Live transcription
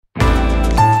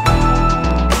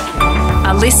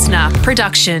listener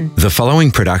production. The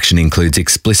following production includes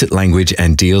explicit language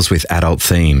and deals with adult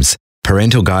themes.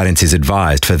 Parental guidance is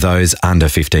advised for those under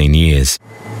 15 years.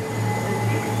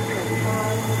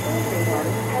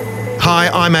 Hi,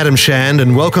 I'm Adam Shand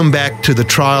and welcome back to the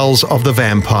Trials of the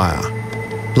Vampire.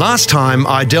 Last time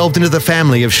I delved into the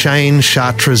family of Shane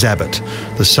Chartres-Abbott,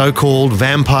 the so-called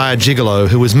vampire gigolo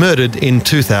who was murdered in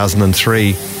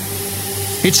 2003.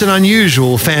 It's an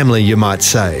unusual family, you might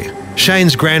say.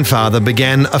 Shane's grandfather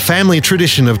began a family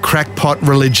tradition of crackpot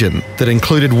religion that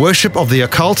included worship of the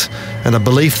occult and a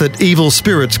belief that evil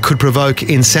spirits could provoke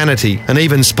insanity and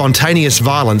even spontaneous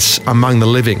violence among the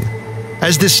living.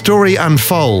 As this story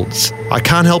unfolds, I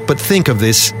can't help but think of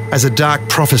this as a dark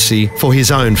prophecy for his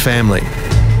own family.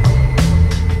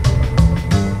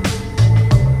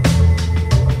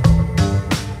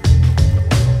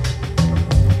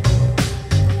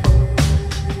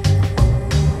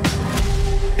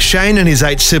 Shane and his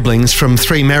 8 siblings from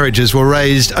 3 marriages were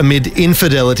raised amid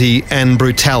infidelity and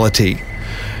brutality.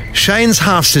 Shane's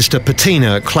half-sister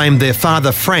Patina claimed their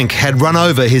father Frank had run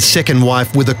over his second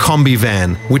wife with a combi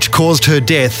van, which caused her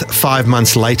death 5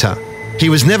 months later. He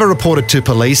was never reported to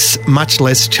police, much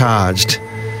less charged.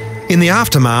 In the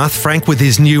aftermath, Frank with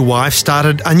his new wife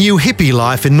started a new hippie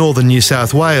life in northern New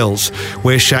South Wales,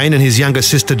 where Shane and his younger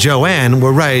sister Joanne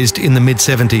were raised in the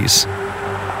mid-70s.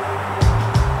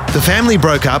 The family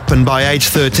broke up and by age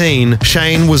 13,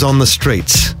 Shane was on the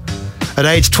streets. At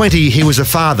age 20, he was a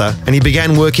father and he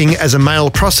began working as a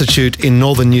male prostitute in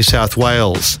northern New South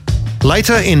Wales.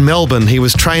 Later in Melbourne, he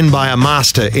was trained by a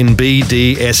master in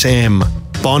BDSM,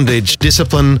 bondage,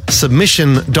 discipline,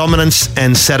 submission, dominance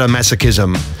and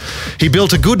sadomasochism. He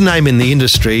built a good name in the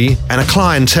industry and a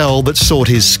clientele that sought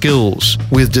his skills,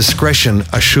 with discretion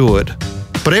assured.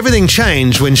 But everything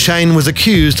changed when Shane was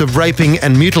accused of raping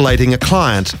and mutilating a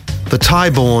client, the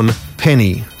Thai-born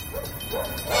Penny.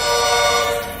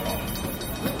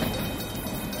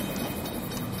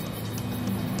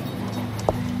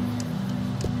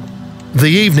 The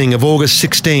evening of August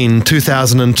 16,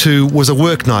 2002 was a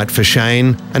work night for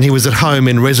Shane, and he was at home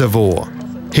in Reservoir.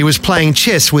 He was playing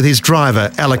chess with his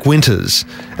driver, Alec Winters,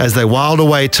 as they whiled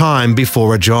away time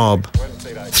before a job.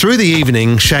 Through the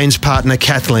evening, Shane's partner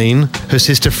Kathleen, her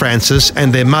sister Frances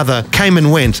and their mother came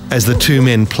and went as the 2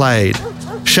 men played.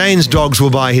 Shane's dogs were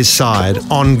by his side,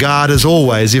 on guard as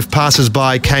always if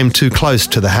passers-by came too close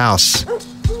to the house.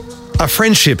 A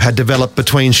friendship had developed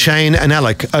between Shane and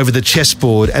Alec over the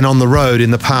chessboard and on the road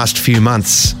in the past few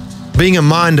months. Being a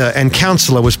minder and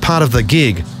counsellor was part of the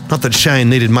gig, not that Shane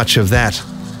needed much of that.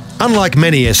 Unlike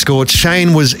many escorts,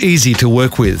 Shane was easy to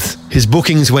work with. His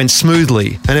bookings went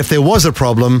smoothly, and if there was a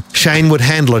problem, Shane would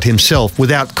handle it himself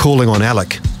without calling on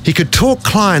Alec. He could talk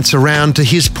clients around to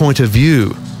his point of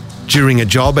view. During a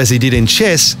job, as he did in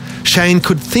chess, Shane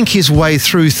could think his way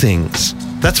through things.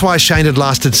 That's why Shane had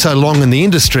lasted so long in the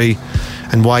industry,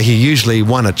 and why he usually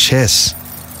won at chess.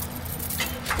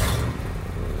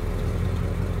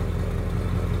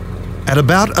 At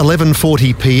about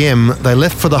 11:40 p.m, they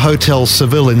left for the Hotel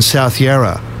Seville in South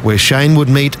Yarra, where Shane would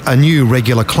meet a new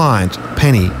regular client,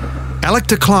 Penny. Alec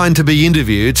declined to be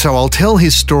interviewed, so I'll tell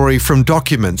his story from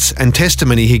documents and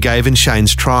testimony he gave in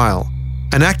Shane's trial.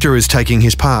 An actor is taking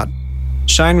his part.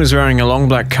 Shane was wearing a long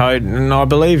black coat and I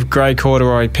believe grey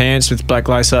corduroy pants with black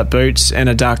lace-up boots and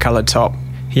a dark-coloured top.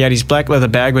 He had his black leather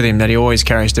bag with him that he always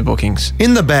carries to bookings.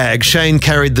 In the bag, Shane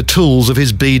carried the tools of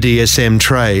his BDSM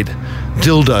trade: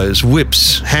 dildos,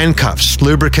 whips, handcuffs,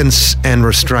 lubricants and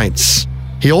restraints.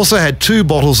 He also had 2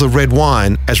 bottles of red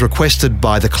wine as requested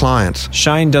by the client.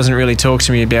 Shane doesn't really talk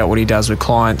to me about what he does with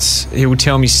clients. He will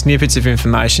tell me snippets of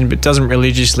information but doesn't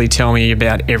religiously tell me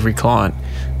about every client.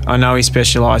 I know he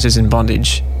specialises in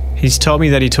bondage. He's told me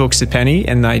that he talks to Penny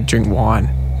and they drink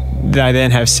wine. They then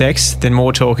have sex, then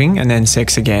more talking, and then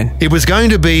sex again. It was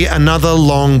going to be another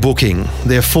long booking,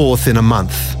 their 4th in a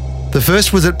month. The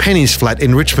first was at Penny's flat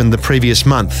in Richmond the previous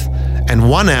month, and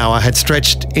 1 hour had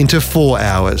stretched into 4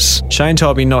 hours. Shane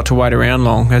told me not to wait around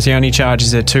long, as he only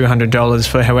charges her $200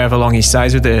 for however long he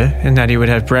stays with her, and that he would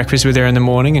have breakfast with her in the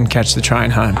morning and catch the train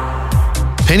home.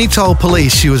 Penny told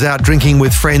police she was out drinking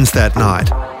with friends that night.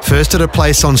 First at a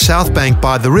place on South Bank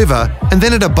by the river, and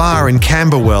then at a bar in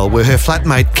Camberwell where her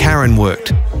flatmate Karen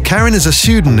worked. Karen is a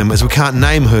pseudonym as we can't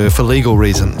name her for legal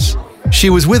reasons. She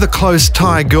was with a close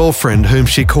Thai girlfriend whom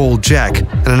she called Jack,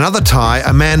 and another Thai,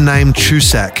 a man named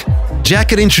Chusak. Jack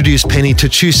had introduced Penny to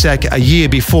Chusak a year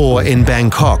before in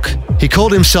Bangkok. He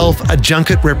called himself a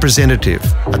junket representative,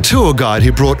 a tour guide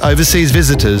who brought overseas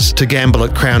visitors to gamble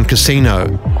at Crown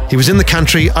Casino. He was in the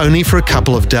country only for a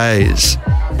couple of days.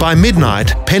 By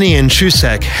midnight, Penny and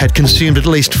Chusak had consumed at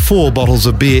least 4 bottles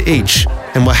of beer each,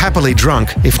 and were happily drunk,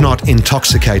 if not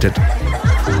intoxicated.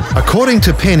 According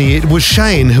to Penny, it was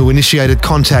Shane who initiated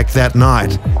contact that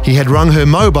night. He had rung her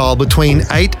mobile between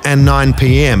 8 and 9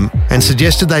 p.m. and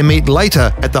suggested they meet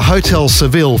later at the Hotel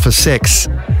Seville for sex.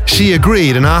 She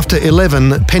agreed, and after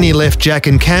 11, Penny left Jack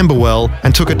in Camberwell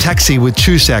and took a taxi with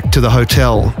Chusak to the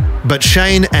hotel. But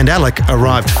Shane and Alec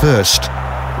arrived first.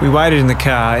 We waited in the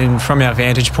car, and from our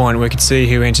vantage point we could see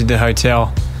who entered the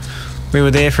hotel. We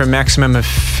were there for a maximum of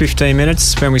 15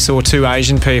 minutes when we saw two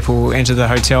Asian people enter the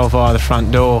hotel via the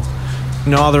front door.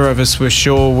 Neither of us were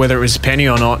sure whether it was Penny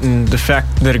or not, and the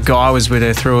fact that a guy was with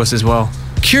her threw us as well.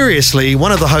 Curiously,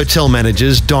 one of the hotel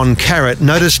managers, Don Carrott,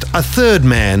 noticed a third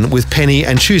man with Penny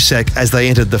and Chusak as they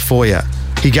entered the foyer.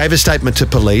 He gave a statement to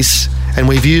police, and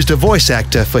we've used a voice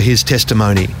actor for his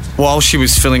testimony. While she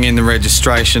was filling in the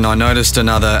registration, I noticed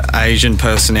another Asian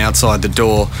person outside the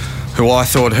door who I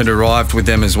thought had arrived with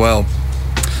them as well.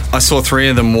 I saw three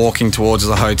of them walking towards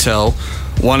the hotel.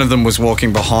 One of them was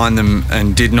walking behind them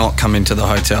and did not come into the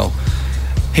hotel.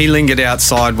 He lingered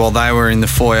outside while they were in the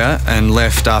foyer and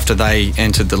left after they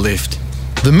entered the lift.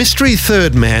 The mystery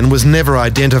third man was never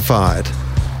identified.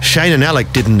 Shane and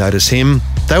Alec didn't notice him.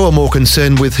 They were more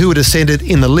concerned with who had ascended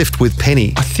in the lift with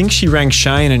Penny. I think she rang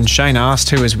Shane and Shane asked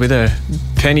who was with her.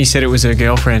 Penny said it was her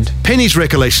girlfriend. Penny's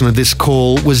recollection of this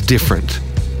call was different.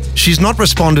 She's not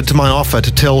responded to my offer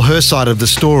to tell her side of the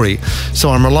story, so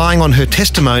I'm relying on her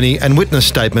testimony and witness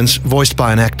statements voiced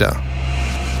by an actor.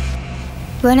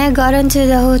 When I got into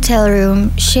the hotel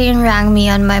room, Shane rang me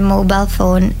on my mobile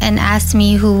phone and asked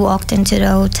me who walked into the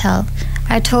hotel.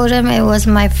 I told him it was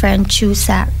my friend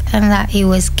Chusak and that he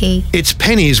was gay. It's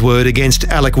Penny's word against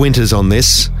Alec Winters on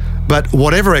this, but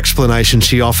whatever explanation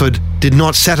she offered did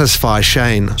not satisfy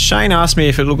Shane. Shane asked me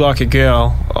if it looked like a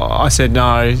girl. I said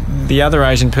no. The other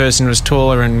Asian person was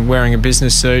taller and wearing a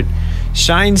business suit.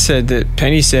 Shane said that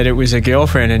Penny said it was her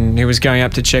girlfriend and he was going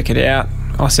up to check it out.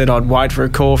 I said I'd wait for a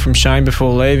call from Shane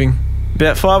before leaving.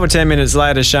 About 5 or 10 minutes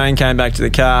later, Shane came back to the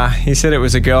car. He said it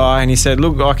was a guy and he said,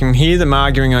 "Look, I can hear them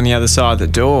arguing on the other side of the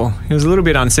door." He was a little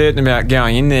bit uncertain about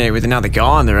going in there with another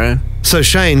guy in the room. So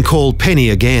Shane called Penny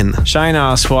again. Shane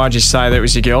asked, "Why'd you say that it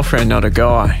was your girlfriend, not a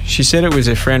guy?" She said it was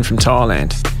her friend from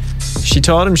Thailand. She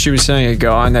told him she was seeing a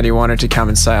guy and that he wanted to come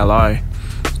and say hello.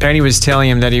 Penny was telling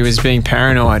him that he was being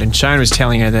paranoid and Shane was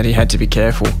telling her that he had to be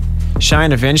careful.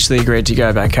 Shane eventually agreed to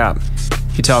go back up.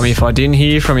 He told me if I didn't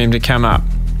hear from him to come up.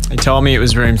 He told me it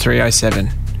was room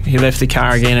 307. He left the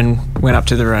car again and went up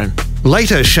to the room.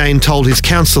 Later, Shane told his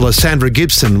counsellor, Sandra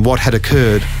Gibson, what had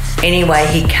occurred. Anyway,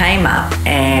 he came up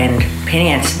and Penny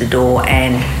answered the door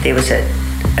and there was a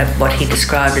what he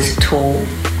described as a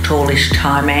tallish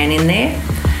Thai man in there.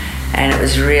 And it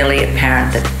was really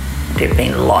apparent that there'd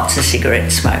been lots of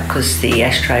cigarette smoke because the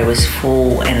ashtray was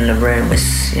full and the room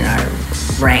was,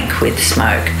 rank with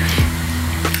smoke.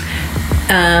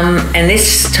 And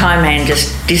this Thai man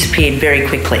just disappeared very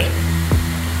quickly.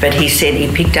 But he said he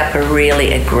picked up a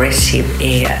really aggressive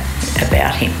air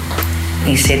about him.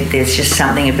 He said there's just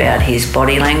something about his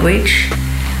body language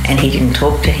and he didn't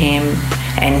talk to him.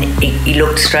 And he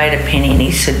looked straight at Penny and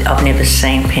he said, "I've never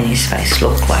seen Penny's face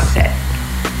look like that.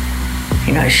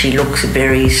 She looks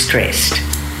very stressed."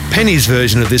 Penny's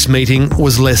version of this meeting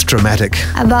was less dramatic.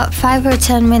 About 5 or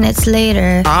 10 minutes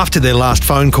later, after their last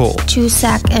phone call,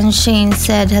 Chusak and Shane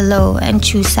said hello and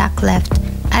Chusak left.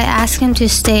 I asked him to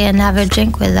stay and have a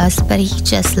drink with us, but he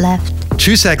just left.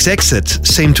 Chusak's exit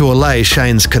seemed to allay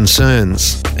Shane's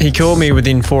concerns. He called me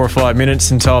within 4 or 5 minutes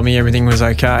and told me everything was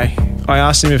okay. I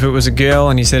asked him if it was a girl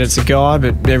and he said it's a guy,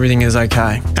 but everything is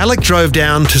okay. Alec drove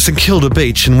down to St Kilda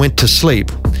Beach and went to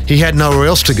sleep. He had nowhere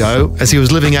else to go as he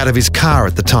was living out of his car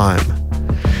at the time.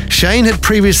 Shane had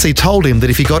previously told him that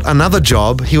if he got another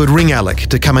job, he would ring Alec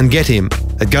to come and get him.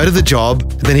 They'd go to the job,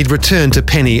 and then he'd return to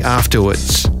Penny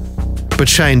afterwards. But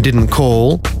Shane didn't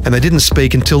call, and they didn't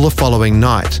speak until the following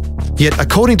night. Yet,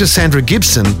 according to Sandra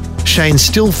Gibson, Shane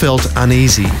still felt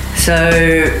uneasy.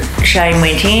 So Shane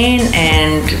went in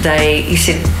and he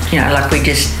said, we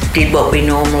just did what we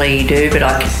normally do, but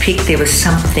I could pick there was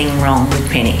something wrong with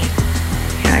Penny.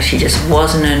 She just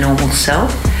wasn't her normal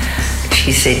self.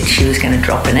 She said she was going to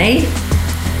drop an E.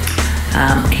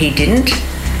 He didn't.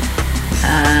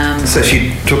 So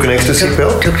she took an ecstasy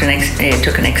pill? Took an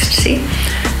ecstasy.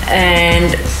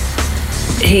 And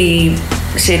he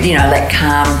said, that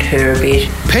calmed her a bit.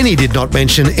 Penny did not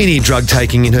mention any drug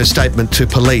taking in her statement to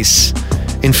police.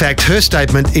 In fact, her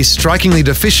statement is strikingly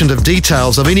deficient of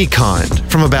details of any kind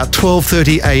from about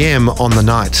 12:30 a.m. on the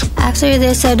night. After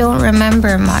this, I don't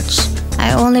remember much.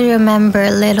 I only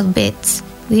remember little bits.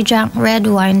 We drank red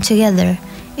wine together.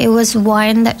 It was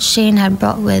wine that Shane had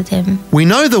brought with him. We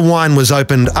know the wine was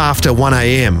opened after 1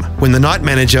 a.m. when the night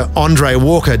manager, Andre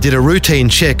Walker, did a routine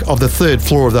check of the third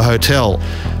floor of the hotel.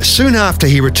 Soon after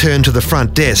he returned to the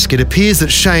front desk, it appears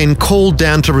that Shane called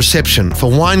down to reception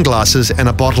for wine glasses and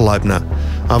a bottle opener.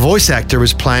 A voice actor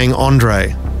is playing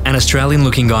Andre. An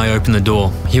Australian-looking guy opened the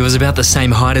door. He was about the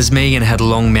same height as me and had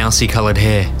long, mousy-coloured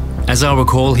hair. As I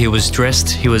recall, he was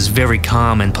very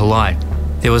calm and polite.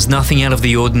 There was nothing out of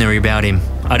the ordinary about him.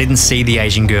 I didn't see the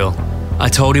Asian girl. I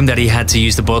told him that he had to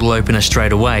use the bottle opener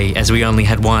straight away, as we only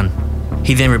had one.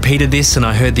 He then repeated this, and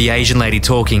I heard the Asian lady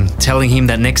talking, telling him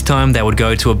that next time they would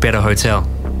go to a better hotel.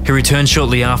 He returned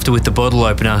shortly after with the bottle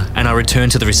opener, and I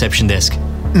returned to the reception desk.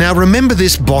 Now remember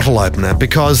this bottle opener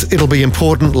because it'll be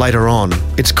important later on.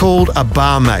 It's called a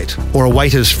barmate or a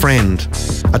waiter's friend,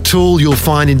 a tool you'll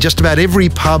find in just about every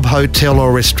pub, hotel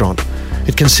or restaurant.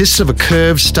 It consists of a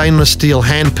curved stainless steel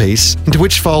handpiece into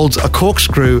which folds a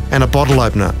corkscrew and a bottle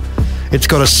opener. It's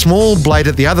got a small blade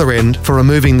at the other end for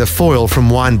removing the foil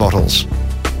from wine bottles.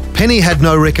 Penny had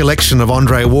no recollection of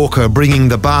Andre Walker bringing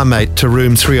the barmate to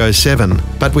room 307,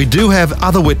 but we do have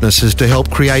other witnesses to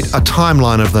help create a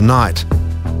timeline of the night.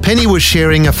 Penny was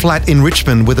sharing a flat in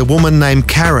Richmond with a woman named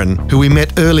Karen, who we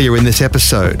met earlier in this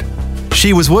episode.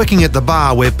 She was working at the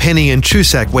bar where Penny and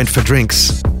Chusak went for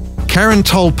drinks. Karen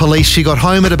told police she got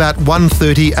home at about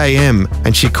 1:30 a.m.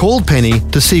 and she called Penny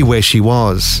to see where she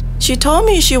was. She told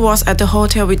me she was at the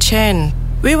hotel with Shane.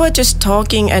 We were just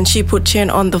talking and she put Shane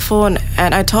on the phone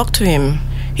and I talked to him.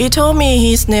 He told me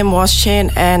his name was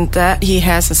Shane and that he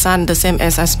has a son the same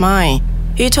age as mine.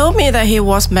 He told me that he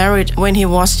was married when he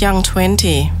was young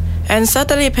 20. And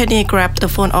suddenly Penny grabbed the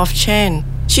phone off Shane.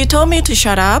 She told me to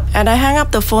shut up and I hung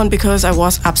up the phone because I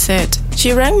was upset.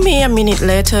 She rang me a minute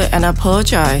later and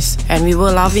apologized and we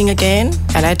were laughing again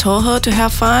and I told her to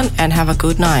have fun and have a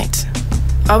good night.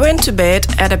 I went to bed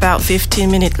at about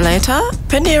 15 minutes later.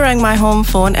 Penny rang my home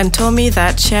phone and told me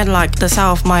that Shane liked the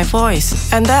sound of my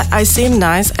voice and that I seemed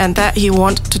nice and that he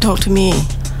wanted to talk to me.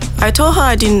 I told her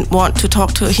I didn't want to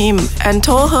talk to him and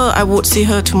told her I would see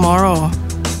her tomorrow.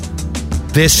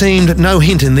 There seemed no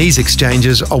hint in these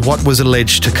exchanges of what was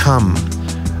alleged to come.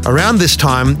 Around this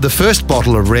time, the first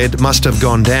bottle of red must have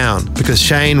gone down because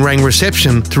Shane rang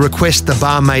reception to request the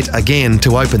barmate again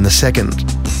to open the second.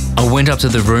 I went up to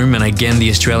the room and again the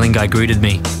Australian guy greeted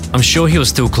me. I'm sure he was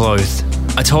still clothed.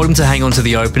 I told him to hang on to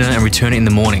the opener and return it in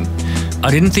the morning.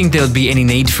 I didn't think there would be any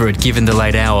need for it given the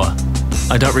late hour.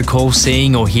 I don't recall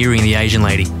seeing or hearing the Asian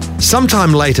lady.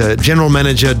 Sometime later, General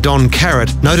Manager Don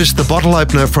Carrott noticed the bottle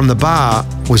opener from the bar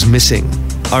was missing.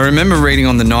 I remember reading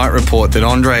on the night report that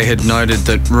Andre had noted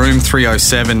that room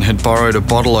 307 had borrowed a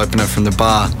bottle opener from the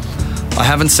bar. I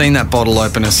haven't seen that bottle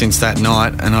opener since that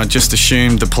night and I just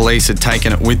assumed the police had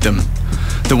taken it with them.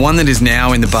 The one that is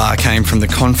now in the bar came from the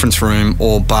conference room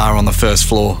or bar on the first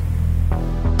floor.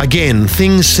 Again,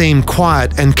 things seemed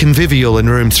quiet and convivial in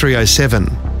room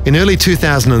 307. In early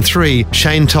 2003,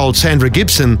 Shane told Sandra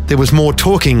Gibson there was more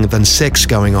talking than sex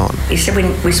going on. He said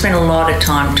we spent a lot of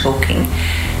time talking.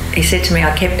 He said to me,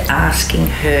 I kept asking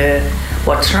her,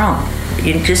 what's wrong?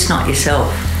 You're just not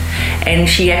yourself. And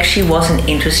she actually wasn't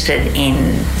interested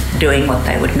in doing what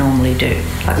they would normally do.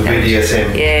 Like the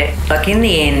BDSM? Yeah. Like in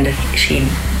the end, she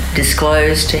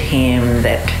disclosed to him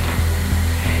that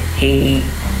he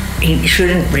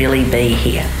shouldn't really be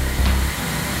here.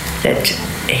 That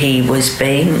he was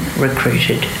being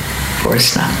recruited for a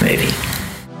snuff movie.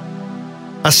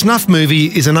 A snuff movie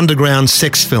is an underground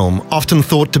sex film, often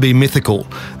thought to be mythical.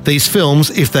 These films,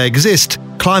 if they exist,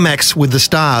 climax with the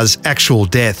star's actual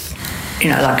death.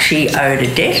 You know, like she owed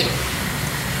a debt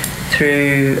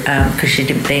through, because she'd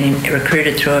been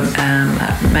recruited through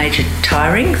a major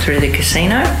tie-ring through the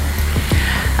casino.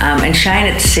 And Shane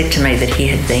had said to me that he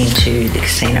had been to the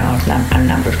casino a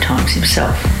number of times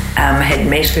himself. Had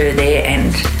met her there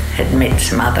and had met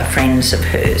some other friends of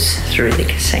hers through the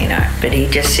casino. But he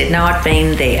just said, no, I've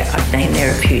been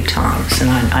there a few times and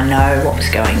I know what was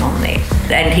going on there.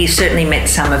 And he certainly met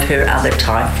some of her other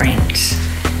Thai friends,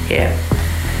 yeah.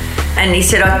 And he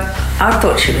said, I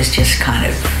thought she was just kind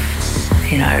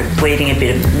of, you know, weaving a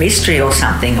bit of mystery or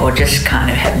something, or just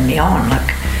kind of having me on,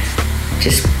 like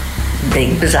just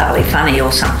being bizarrely funny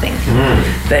or something.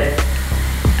 But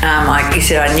he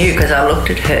said, I knew because I looked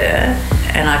at her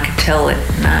and I could tell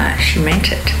that she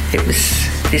meant it.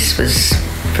 This was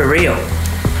for real.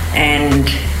 And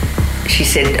she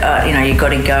said, you know, you got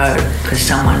to go because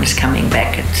someone's coming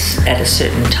back at a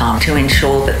certain time to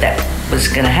ensure that was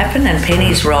going to happen. And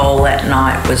Penny's role that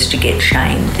night was to get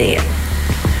Shane there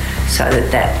so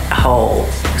that whole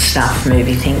snuff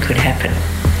movie thing could happen.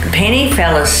 Penny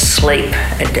fell asleep.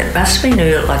 It must have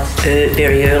been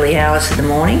very early hours of the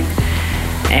morning.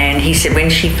 And he said when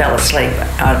she fell asleep,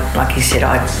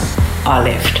 I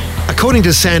left. According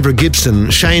to Sandra Gibson,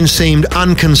 Shane seemed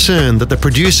unconcerned that the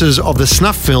producers of the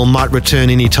snuff film might return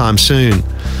any time soon.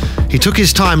 He took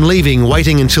his time leaving,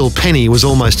 waiting until Penny was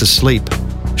almost asleep.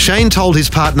 Shane told his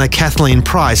partner Kathleen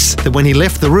Price that when he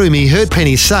left the room he heard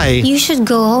Penny say, "You should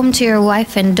go home to your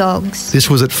wife and dogs." This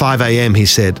was at 5 a.m, he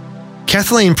said.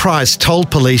 Kathleen Price told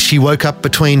police she woke up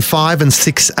between 5 and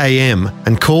 6 a.m.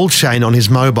 and called Shane on his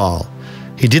mobile.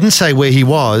 He didn't say where he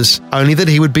was, only that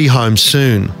he would be home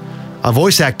soon. A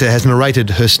voice actor has narrated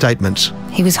her statement.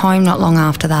 He was home not long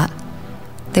after that.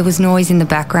 There was noise in the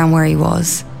background where he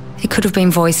was. It could have been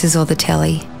voices or the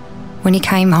telly. When he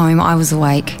came home, I was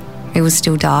awake. It was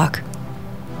still dark.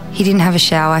 He didn't have a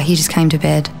shower, he just came to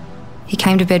bed. He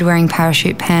came to bed wearing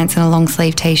parachute pants and a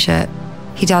long-sleeve t-shirt.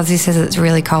 He does this as it's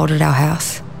really cold at our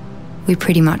house. We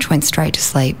pretty much went straight to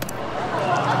sleep.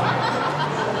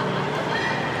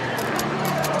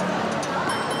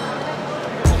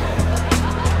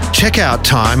 Checkout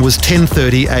time was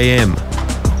 10:30 a.m.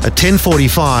 At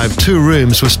 10:45, 2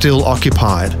 rooms were still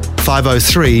occupied,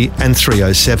 503 and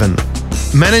 307.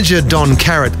 Manager Don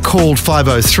Carrott called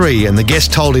 503 and the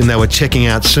guest told him they were checking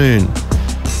out soon.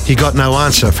 He got no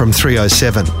answer from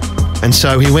 307, and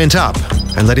so he went up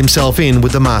and let himself in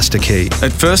with the master key.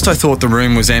 At first I thought the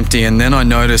room was empty, and then I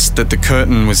noticed that the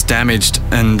curtain was damaged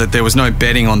and that there was no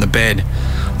bedding on the bed.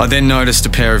 I then noticed a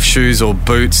pair of shoes or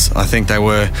boots, I think they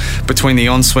were, between the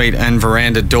ensuite and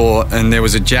veranda door, and there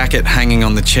was a jacket hanging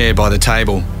on the chair by the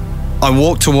table. I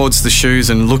walked towards the shoes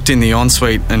and looked in the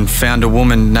ensuite and found a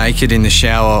woman naked in the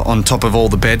shower on top of all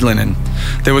the bed linen.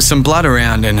 There was some blood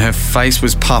around and her face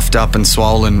was puffed up and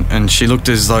swollen, and she looked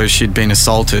as though she'd been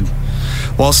assaulted.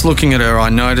 Whilst looking at her, I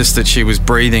noticed that she was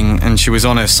breathing and she was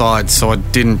on her side, so I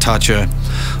didn't touch her.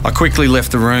 I quickly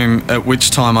left the room, at which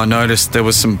time I noticed there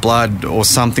was some blood or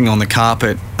something on the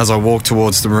carpet as I walked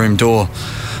towards the room door.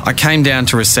 I came down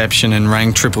to reception and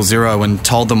rang 000 and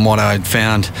told them what I had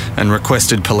found and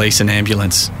requested police and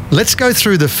ambulance. Let's go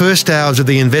through the first hours of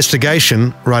the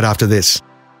investigation right after this.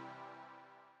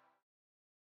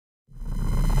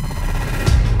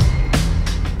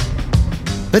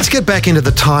 Let's get back into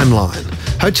the timeline.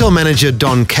 Hotel manager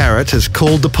Don Carrott has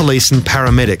called the police and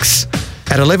paramedics.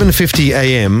 At 11:50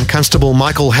 a.m, Constable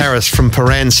Michael Harris from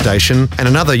Paran Station and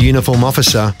another uniform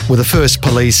officer were the first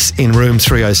police in room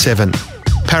 307.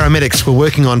 Paramedics were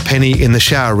working on Penny in the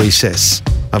shower recess.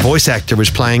 A voice actor was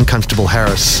playing Constable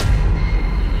Harris.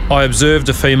 I observed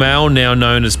a female, now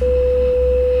known as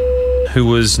who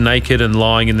was naked and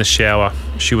lying in the shower.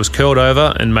 She was curled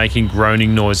over and making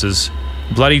groaning noises.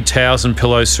 Bloody towels and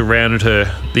pillows surrounded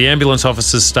her. The ambulance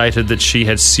officers stated that she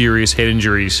had serious head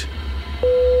injuries.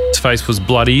 Her face was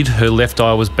bloodied, her left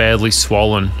eye was badly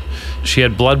swollen. She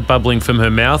had blood bubbling from her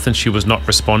mouth and she was not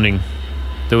responding.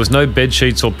 There was no bed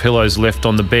sheets or pillows left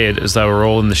on the bed as they were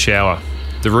all in the shower.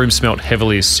 The room smelt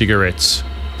heavily of cigarettes.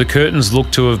 The curtains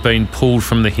looked to have been pulled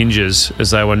from the hinges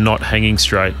as they were not hanging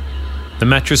straight. The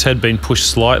mattress had been pushed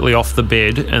slightly off the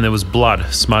bed and there was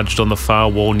blood smudged on the far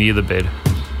wall near the bed.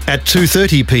 At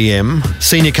 2:30 p.m,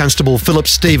 Senior Constable Philip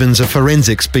Stevens of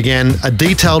Forensics began a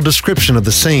detailed description of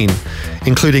the scene,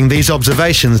 including these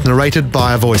observations narrated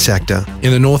by a voice actor.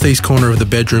 In the northeast corner of the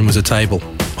bedroom was a table.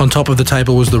 On top of the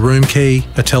table was the room key,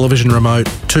 a television remote,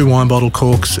 2 wine bottle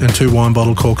corks and 2 wine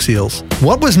bottle cork seals.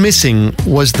 What was missing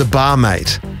was the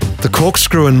barmate, the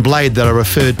corkscrew and blade that I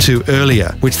referred to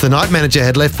earlier, which the night manager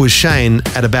had left with Shane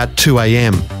at about 2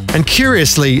 a.m. And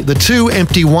curiously, the 2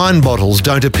 empty wine bottles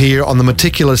don't appear on the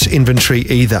meticulous inventory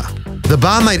either. The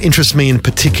barmate interests me in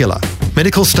particular.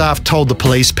 Medical staff told the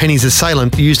police Penny's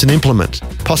assailant used an implement,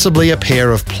 possibly a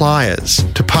pair of pliers,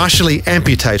 to partially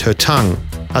amputate her tongue.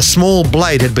 A small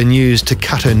blade had been used to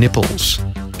cut her nipples.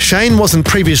 Shane wasn't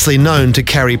previously known to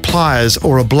carry pliers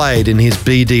or a blade in his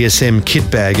BDSM kit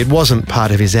bag. It wasn't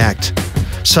part of his act.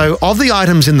 So, of the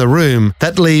items in the room,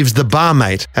 that leaves the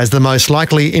barmate as the most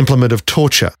likely implement of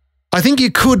torture. I think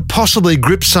you could possibly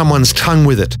grip someone's tongue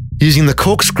with it, using the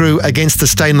corkscrew against the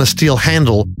stainless steel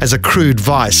handle as a crude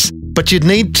vice, but you'd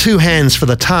need 2 hands for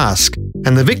the task,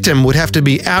 and the victim would have to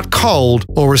be out cold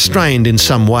or restrained in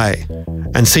some way.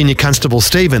 And Senior Constable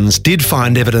Stevens did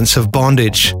find evidence of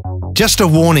bondage. Just a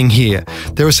warning here,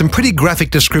 there are some pretty graphic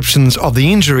descriptions of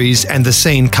the injuries and the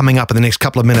scene coming up in the next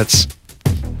couple of minutes.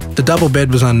 The double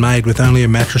bed was unmade with only a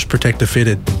mattress protector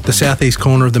fitted. The southeast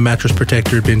corner of the mattress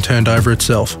protector had been turned over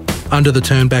itself. Under the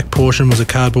turned back portion was a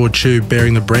cardboard tube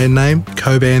bearing the brand name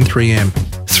Coban 3M.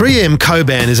 3M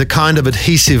Coban is a kind of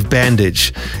adhesive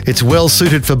bandage. It's well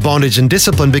suited for bondage and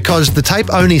discipline because the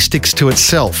tape only sticks to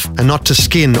itself and not to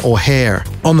skin or hair.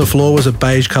 On the floor was a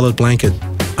beige-coloured blanket.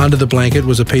 Under the blanket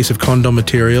was a piece of condom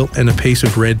material and a piece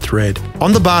of red thread.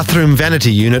 On the bathroom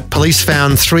vanity unit, police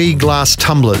found 3 glass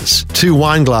tumblers, 2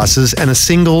 wine glasses and a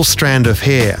single strand of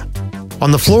hair. On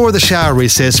the floor of the shower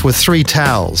recess were 3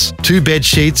 towels, 2 bed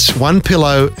sheets, 1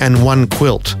 pillow and 1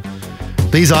 quilt.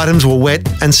 These items were wet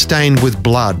and stained with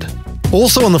blood.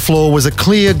 Also on the floor was a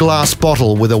clear glass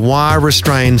bottle with a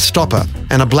wire-restrained stopper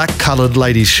and a black-coloured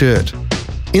lady's shirt.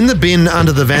 In the bin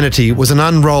under the vanity was an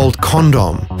unrolled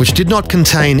condom, which did not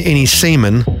contain any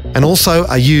semen, and also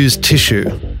a used tissue.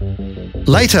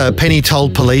 Later, Penny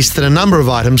told police that a number of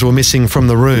items were missing from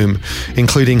the room,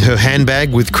 including her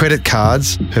handbag with credit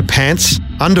cards, her pants,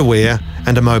 underwear,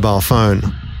 and a mobile phone.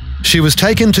 She was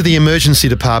taken to the emergency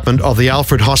department of the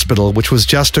Alfred Hospital, which was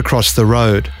just across the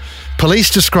road.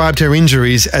 Police described her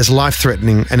injuries as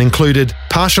life-threatening and included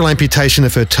partial amputation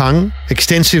of her tongue,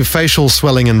 extensive facial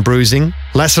swelling and bruising,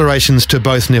 lacerations to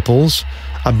both nipples,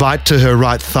 a bite to her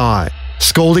right thigh,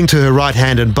 scalding to her right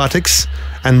hand and buttocks,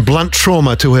 and blunt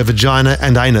trauma to her vagina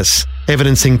and anus,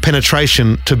 evidencing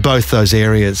penetration to both those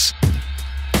areas.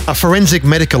 A forensic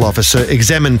medical officer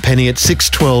examined Penny at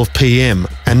 6:12 p.m.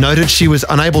 and noted she was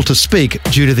unable to speak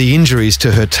due to the injuries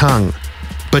to her tongue,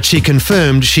 but she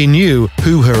confirmed she knew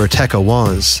who her attacker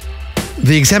was.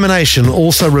 The examination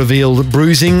also revealed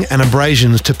bruising and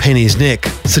abrasions to Penny's neck,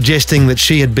 suggesting that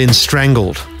she had been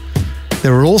strangled.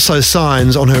 There were also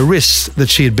signs on her wrists that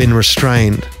she had been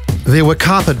restrained. There were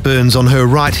carpet burns on her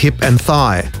right hip and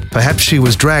thigh. Perhaps she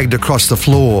was dragged across the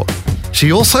floor.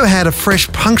 She also had a fresh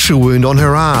puncture wound on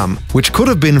her arm, which could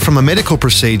have been from a medical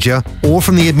procedure or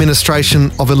from the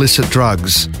administration of illicit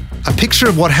drugs. A picture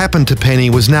of what happened to Penny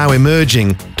was now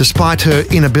emerging, despite her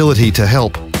inability to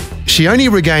help. She only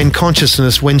regained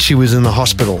consciousness when she was in the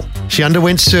hospital. She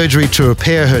underwent surgery to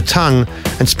repair her tongue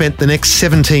and spent the next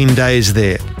 17 days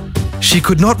there. She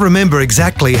could not remember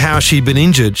exactly how she'd been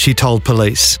injured, she told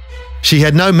police. She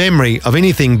had no memory of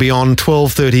anything beyond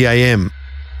 12:30 a.m.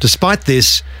 Despite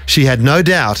this, she had no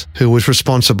doubt who was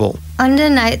responsible. On the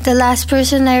night, the last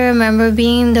person I remember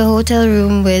being in the hotel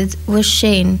room with was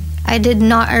Shane. I did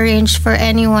not arrange for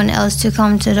anyone else to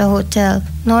come to the hotel,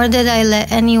 nor did I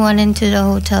let anyone into the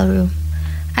hotel room.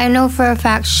 I know for a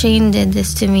fact Shane did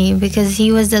this to me because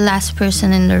he was the last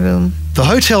person in the room. The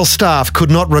hotel staff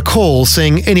could not recall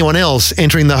seeing anyone else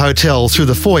entering the hotel through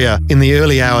the foyer in the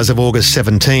early hours of August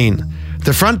 17.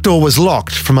 The front door was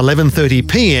locked from 11:30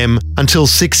 p.m. until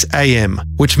 6 a.m,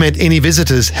 which meant any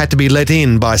visitors had to be let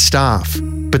in by staff.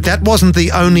 But that wasn't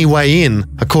the only way in,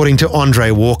 according to Andre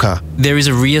Walker. There is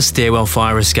a rear stairwell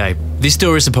fire escape. This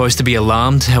door is supposed to be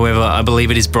alarmed, however, I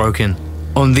believe it is broken.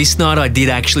 On this night, I did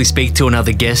actually speak to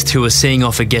another guest who was seeing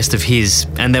off a guest of his,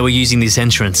 and they were using this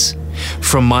entrance.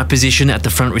 From my position at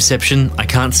the front reception, I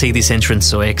can't see this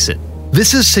entrance or exit.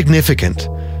 This is significant,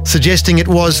 suggesting it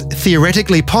was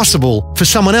theoretically possible for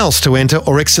someone else to enter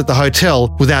or exit the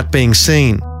hotel without being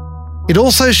seen. It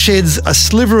also sheds a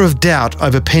sliver of doubt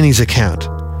over Penny's account.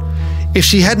 If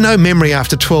she had no memory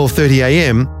after 12:30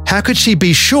 a.m, how could she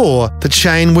be sure that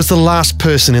Shane was the last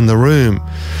person in the room?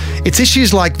 It's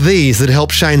issues like these that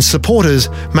help Shane's supporters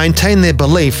maintain their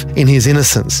belief in his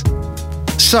innocence.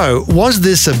 So, was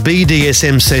this a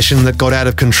BDSM session that got out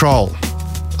of control?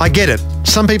 I get it.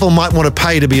 Some people might want to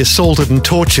pay to be assaulted and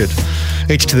tortured.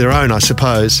 Each to their own, I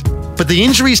suppose. But the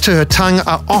injuries to her tongue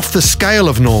are off the scale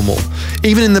of normal,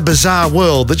 even in the bizarre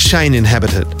world that Shane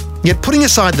inhabited. Yet putting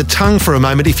aside the tongue for a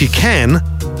moment, if you can,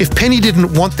 if Penny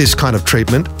didn't want this kind of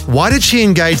treatment, why did she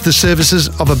engage the services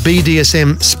of a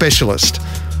BDSM specialist?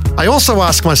 I also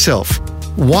ask myself,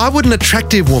 why would an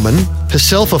attractive woman,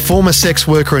 herself a former sex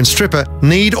worker and stripper,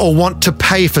 need or want to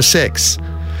pay for sex?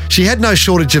 She had no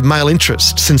shortage of male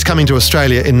interest since coming to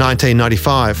Australia in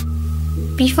 1995.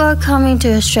 Before coming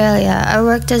to Australia, I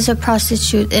worked as a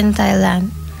prostitute in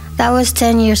Thailand. That was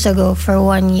 10 years ago for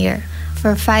 1 year.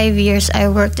 For 5 years, I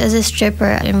worked as a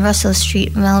stripper in Russell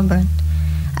Street, Melbourne.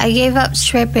 I gave up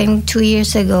stripping 2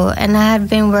 years ago and I had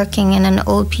been working in an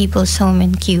old people's home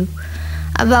in Kew.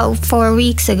 About 4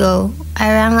 weeks ago,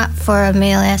 I rang up for a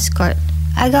male escort.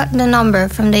 I got the number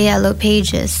from the Yellow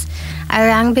Pages. I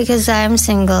rang because I am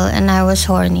single and I was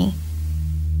horny.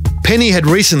 Penny had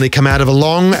recently come out of a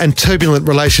long and turbulent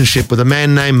relationship with a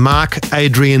man named Mark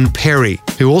Adrian Perry,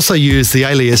 who also used the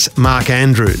alias Mark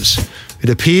Andrews. It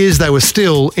appears they were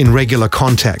still in regular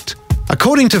contact.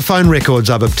 According to phone records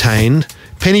I've obtained,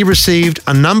 Penny received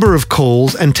a number of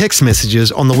calls and text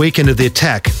messages on the weekend of the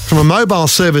attack from a mobile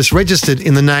service registered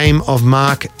in the name of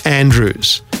Mark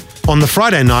Andrews. On the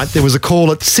Friday night, there was a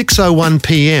call at 6:01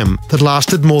 p.m. that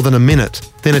lasted more than a minute.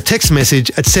 Then a text message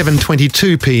at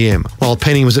 7:22 p.m. while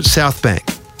Penny was at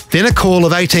Southbank. Then a call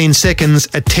of 18 seconds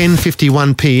at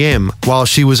 10:51 p.m. while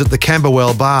she was at the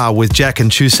Camberwell bar with Jack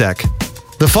and Chusak.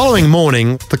 The following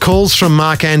morning, the calls from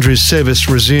Mark Andrews' service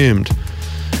resumed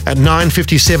at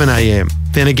 9:57 a.m.,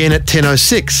 then again at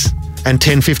 10:06 and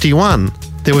 10:51.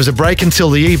 There was a break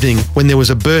until the evening when there was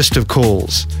a burst of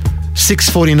calls.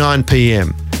 6:49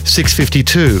 p.m,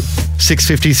 6:52,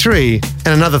 6:53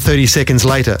 and another 30 seconds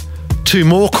later. 2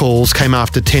 more calls came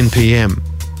after 10 p.m.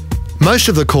 Most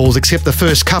of the calls except the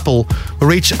first couple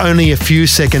were each only a few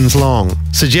seconds long,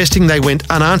 suggesting they went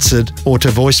unanswered or to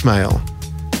voicemail.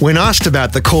 When asked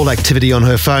about the call activity on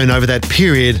her phone over that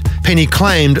period, Penny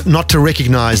claimed not to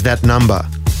recognise that number.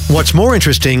 What's more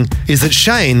interesting is that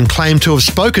Shane claimed to have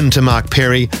spoken to Mark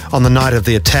Perry on the night of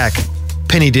the attack.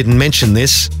 Penny didn't mention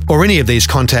this, or any of these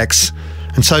contacts,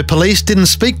 and so police didn't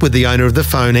speak with the owner of the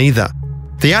phone either.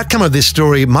 The outcome of this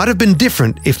story might have been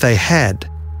different if they had.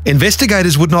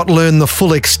 Investigators would not learn the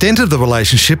full extent of the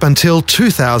relationship until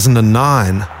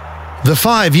 2009. The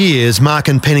 5 years Mark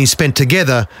and Penny spent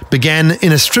together began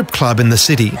in a strip club in the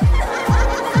city.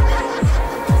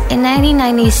 In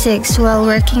 1996, while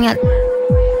working at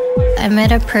I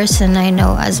met a person I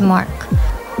know as Mark.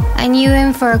 I knew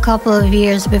him for a couple of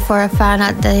years before I found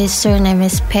out that his surname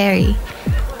is Perry.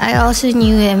 I also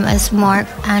knew him as Mark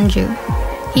Andrew.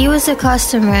 He was a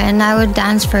customer and I would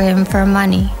dance for him for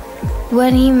money.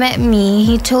 When he met me,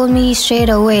 he told me straight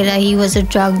away that he was a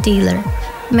drug dealer.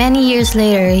 Many years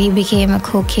later, he became a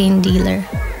cocaine dealer.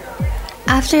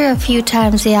 After a few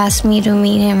times, he asked me to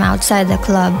meet him outside the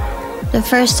club. The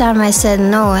first time I said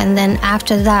no, and then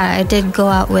after that I did go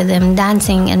out with him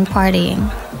dancing and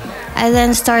partying. I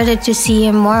then started to see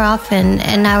him more often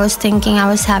and I was thinking I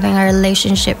was having a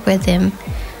relationship with him.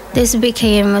 This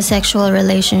became a sexual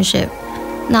relationship.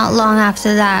 Not long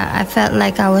after that, I felt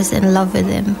like I was in love with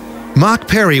him. Mark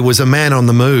Perry was a man on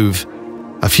the move.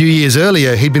 A few years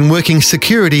earlier, he'd been working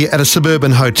security at a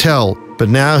suburban hotel, but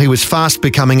now he was fast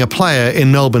becoming a player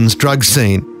in Melbourne's drug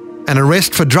scene. An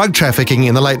arrest for drug trafficking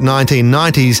in the late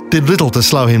 1990s did little to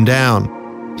slow him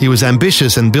down. He was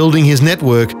ambitious and building his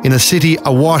network in a city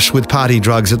awash with party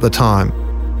drugs at the time.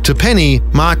 To Penny,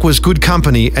 Mark was good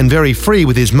company and very free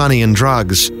with his money and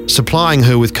drugs, supplying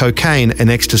her with cocaine and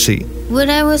ecstasy. When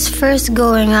I was first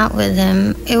going out with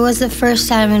him, it was the first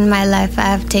time in my life I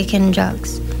have taken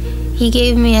drugs. He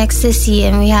gave me ecstasy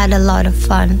and we had a lot of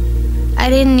fun. I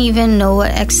didn't even know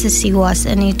what ecstasy was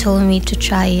and he told me to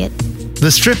try it. The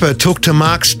stripper took to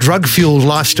Mark's drug-fueled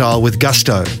lifestyle with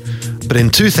gusto. But in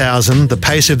 2000, the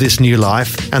pace of this new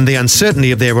life and the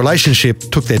uncertainty of their relationship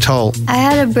took their toll. I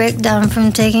had a breakdown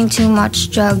from taking too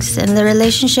much drugs and the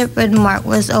relationship with Mark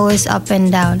was always up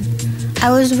and down.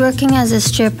 I was working as a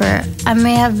stripper. I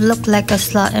may have looked like a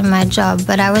slut in my job,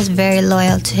 but I was very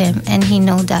loyal to him and he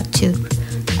knew that too.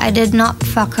 I did not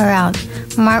fuck around.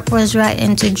 Mark was right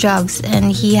into drugs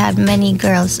and he had many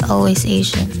girls, always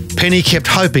Asian. Penny kept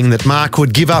hoping that Mark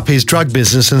would give up his drug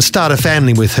business and start a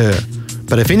family with her.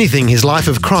 But if anything, his life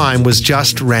of crime was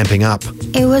just ramping up.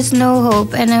 It was no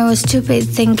hope and I was stupid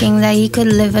thinking that he could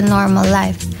live a normal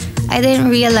life. I didn't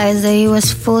realize that he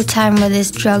was full-time with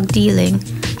his drug dealing.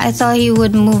 I thought he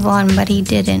would move on, but he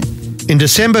didn't. In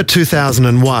December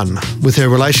 2001, with her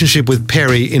relationship with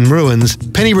Perry in ruins,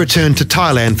 Penny returned to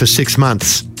Thailand for 6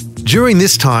 months. During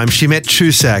this time, she met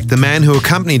Chusak, the man who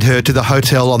accompanied her to the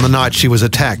hotel on the night she was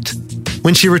attacked.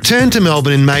 When she returned to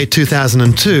Melbourne in May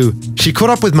 2002, she caught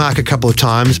up with Mark a couple of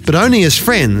times, but only as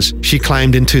friends, she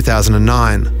claimed in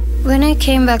 2009. When I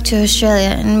came back to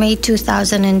Australia in May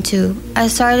 2002, I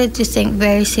started to think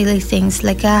very silly things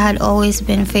like I had always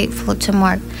been faithful to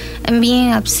Mark, and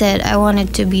being upset I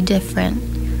wanted to be different.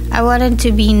 I wanted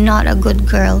to be not a good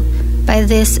girl. By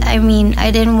this, I mean I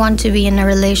didn't want to be in a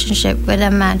relationship with a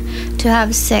man, to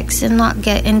have sex and not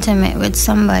get intimate with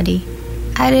somebody.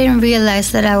 I didn't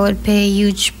realize that I would pay a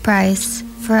huge price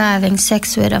for having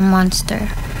sex with a monster.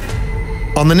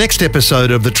 On the next episode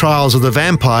of The Trials of the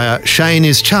Vampire, Shane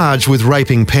is charged with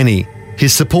raping Penny.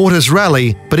 His supporters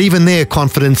rally, but even their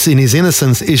confidence in his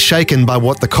innocence is shaken by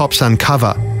what the cops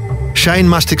uncover. Shane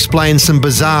must explain some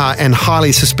bizarre and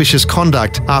highly suspicious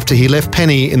conduct after he left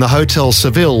Penny in the Hotel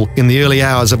Seville in the early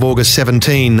hours of August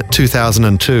 17,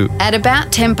 2002. At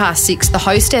about 6:10, the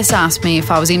hostess asked me if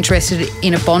I was interested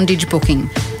in a bondage booking.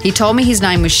 He told me his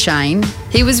name was Shane.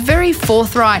 He was very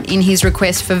forthright in his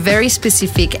request for very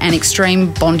specific and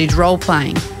extreme bondage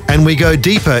role-playing. And we go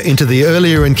deeper into the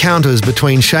earlier encounters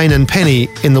between Shane and Penny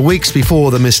in the weeks before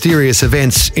the mysterious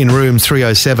events in room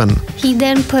 307. He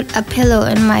then put a pillow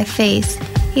in my face.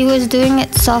 He was doing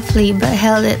it softly but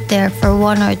held it there for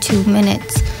 1 or 2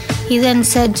 minutes. He then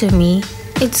said to me,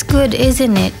 "It's good,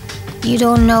 isn't it? You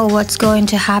don't know what's going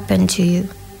to happen to you."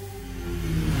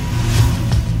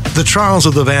 The Trials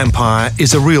of the Vampire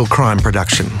is a Real Crime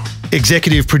production.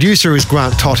 Executive producer is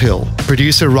Grant Tothill.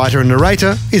 Producer, writer and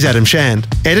narrator is Adam Shand.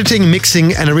 Editing,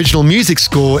 mixing and original music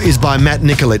score is by Matt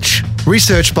Nikolic.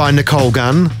 Research by Nicole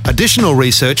Gunn. Additional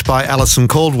research by Alison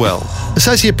Caldwell.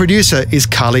 Associate producer is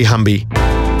Carly Humby.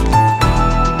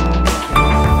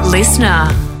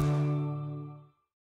 Listener.